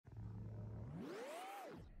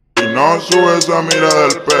no sube esa mira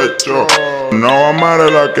del pecho. No amaré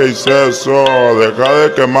la que hice eso. Deja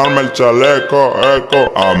de quemarme el chaleco,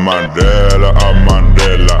 eco. A Mandela, a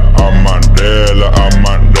Mandela, a Mandela, a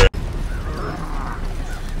Mandela.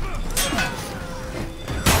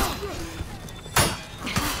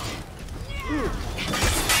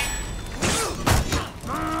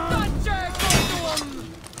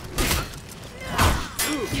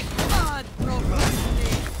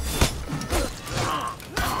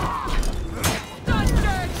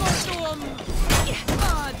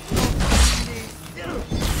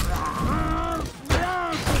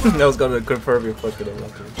 That was gonna confirm your fucking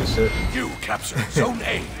unlucky. Just shit. You captured Zone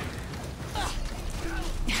A.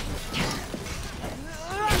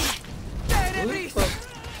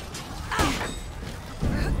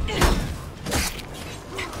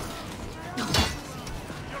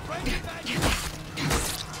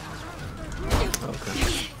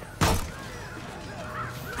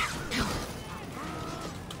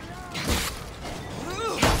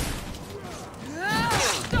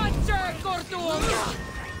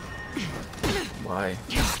 Why?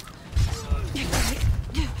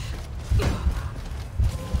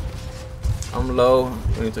 I'm low.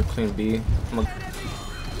 We need to clean B.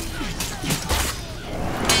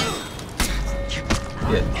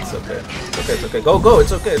 Yeah, it's okay. It's okay, it's okay. Go, go,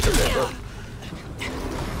 it's okay, it's okay, go.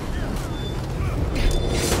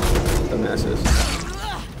 Dumbasses.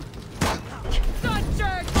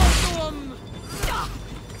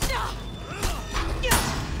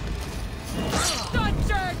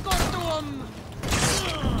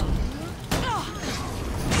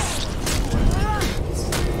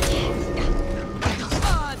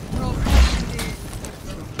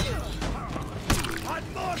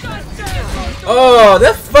 Oh,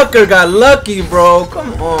 that fucker got lucky, bro.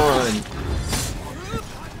 Come on.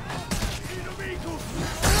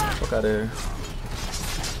 Fuck out of here.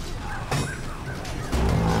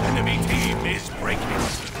 Enemy team is breaking.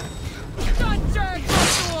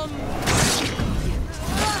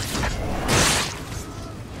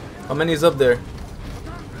 How many's up there?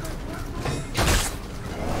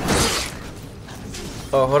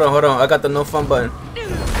 Oh, hold on, hold on. I got the no fun button.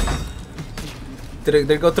 Did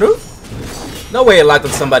it go through? No way it locked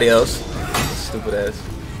on somebody else. Stupid ass.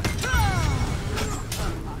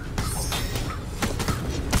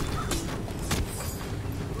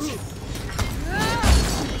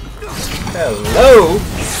 Hello?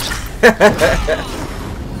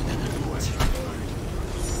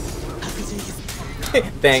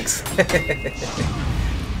 Thanks.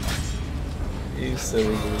 You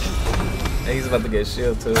silly dude. Hey, he's about to get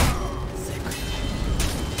shield too.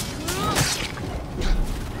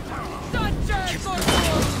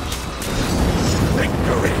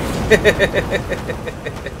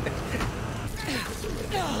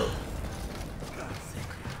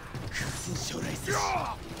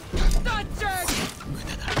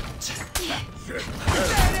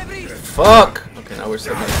 Fuck! Okay, now we're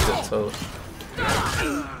sitting on shit toes.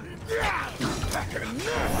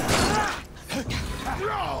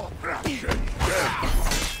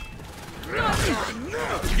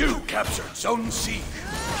 You captured Zone C.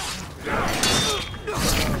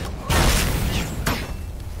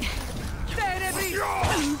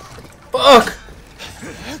 Fuck!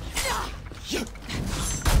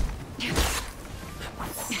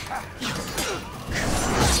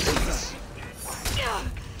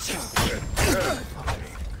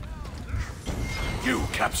 You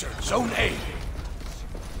captured Zone A.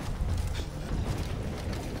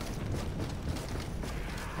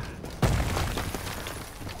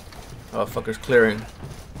 Oh, fucker's clearing.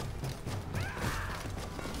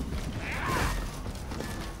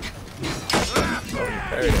 Oh, he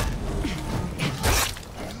parried it.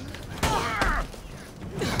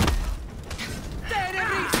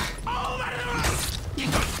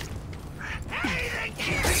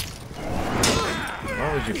 Why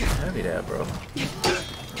would you parry that, bro?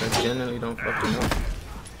 I genuinely don't fucking know.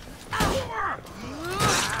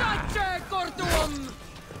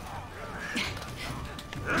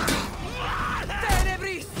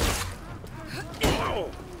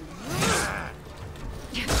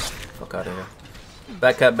 Fuck out of here.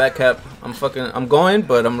 Back cap, back cap. I'm going,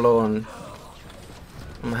 but I'm low on.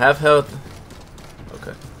 I'm half health.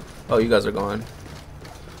 Okay. Oh, you guys are going.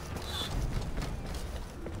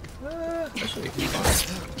 That should be fine.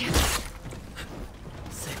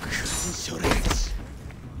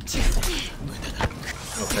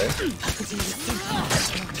 Okay.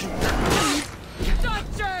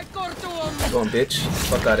 Go on, bitch.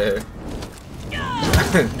 Fuck out of here.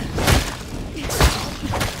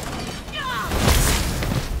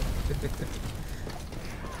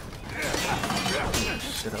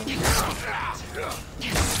 shit out.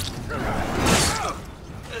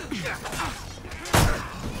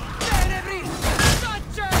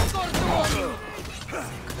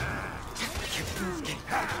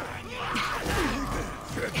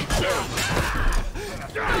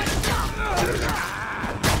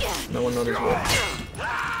 No one noticed what.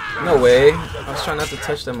 No way. I was trying not to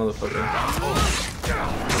touch that motherfucker.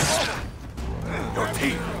 Your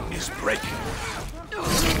team is breaking.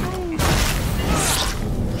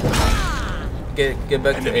 Get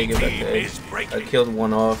back to A, get back to A. I killed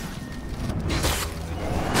one off.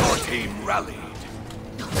 Your team rallied.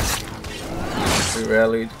 We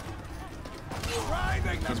rallied.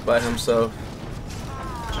 He's by himself.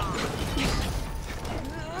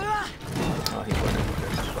 Oh, he went in.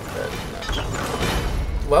 Fuck that.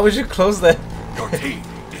 Nah. Why would you close that? Your team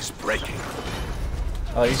is breaking.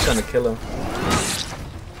 Oh, he's trying to kill him.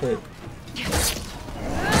 Hit.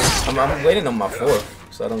 I'm waiting on my fourth,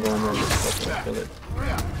 so I don't go in there and just fucking kill it.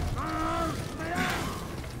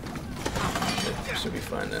 It should be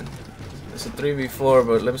fine then. It's a 3v4,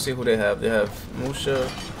 but let me see who they have. They have Musha,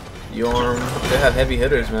 Yorm. They have heavy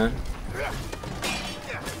hitters, man.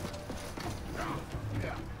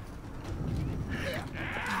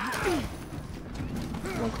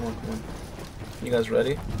 Come on, come on, come on. You guys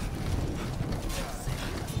ready?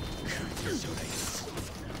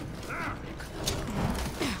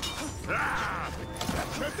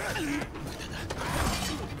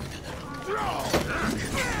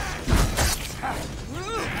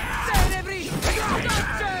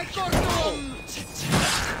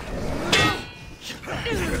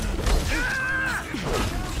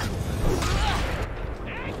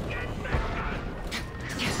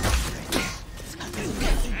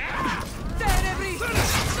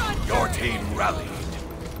 Your team rallied.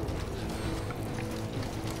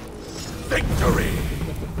 Victory!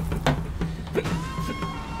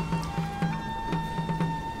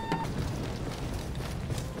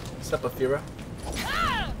 What's up, Afira?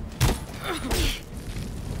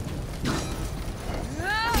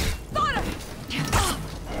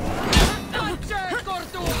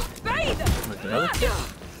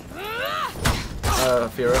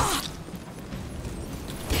 Afira.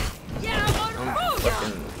 I'm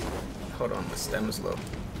fucking... Hold on, my stem is low.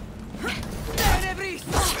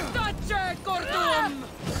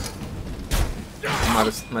 I'm out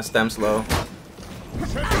of... My stem's low.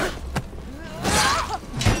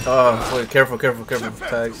 Oh, wait, careful, careful, careful.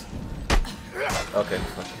 Tags. Okay,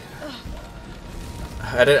 fuck.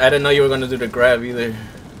 I didn't know you were gonna do the grab either.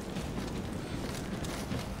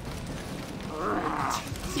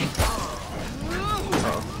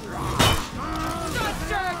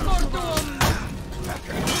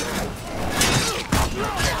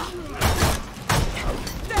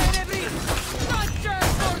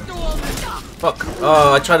 Fuck.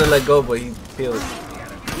 Oh, I tried to let go, but he peeled.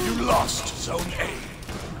 You lost Zone A.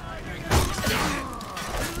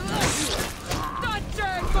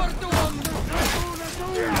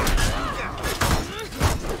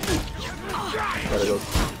 Gotta go.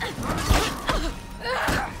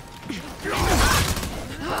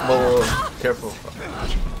 Whoa, careful.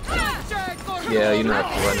 Yeah, you're not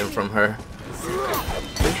running from her.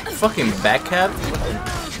 Fucking backcap?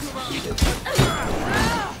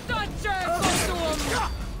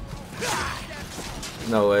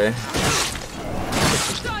 No way.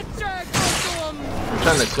 I'm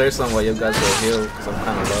trying to clear some while you guys go heal because I'm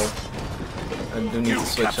kind of low. I do need to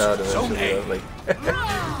switch out eventually. Like,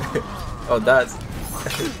 oh, that's.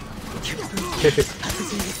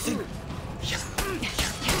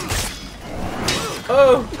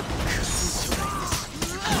 Oh!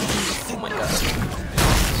 Oh my god.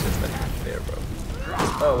 Shit's not even fair, bro.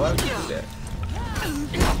 Oh, why would you do that?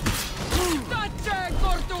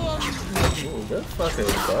 Ooh, good fucking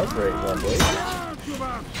dog break, my boy.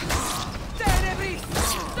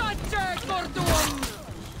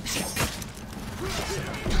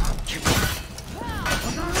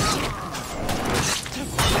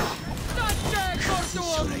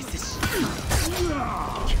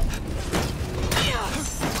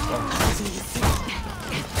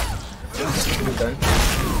 We're done.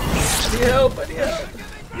 I need help, I need help.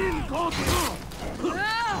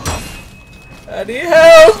 I need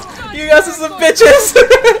help! You guys are some bitches!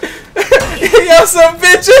 Y'all some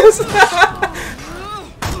bitches!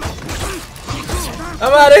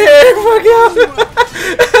 I'm out of here! Fuck y'all!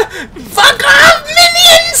 Fuck off,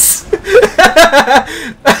 minions!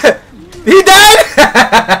 He died?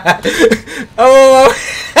 Oh,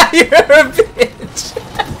 you're a bitch!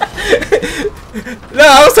 No,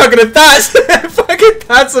 I was talking to Thoughts! Fucking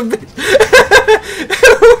Thoughts a bitch!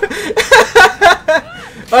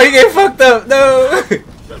 Oh, you get fucked up! No!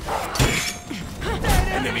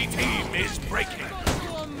 Enemy team is breaking.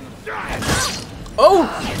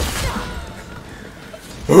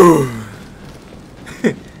 Oh!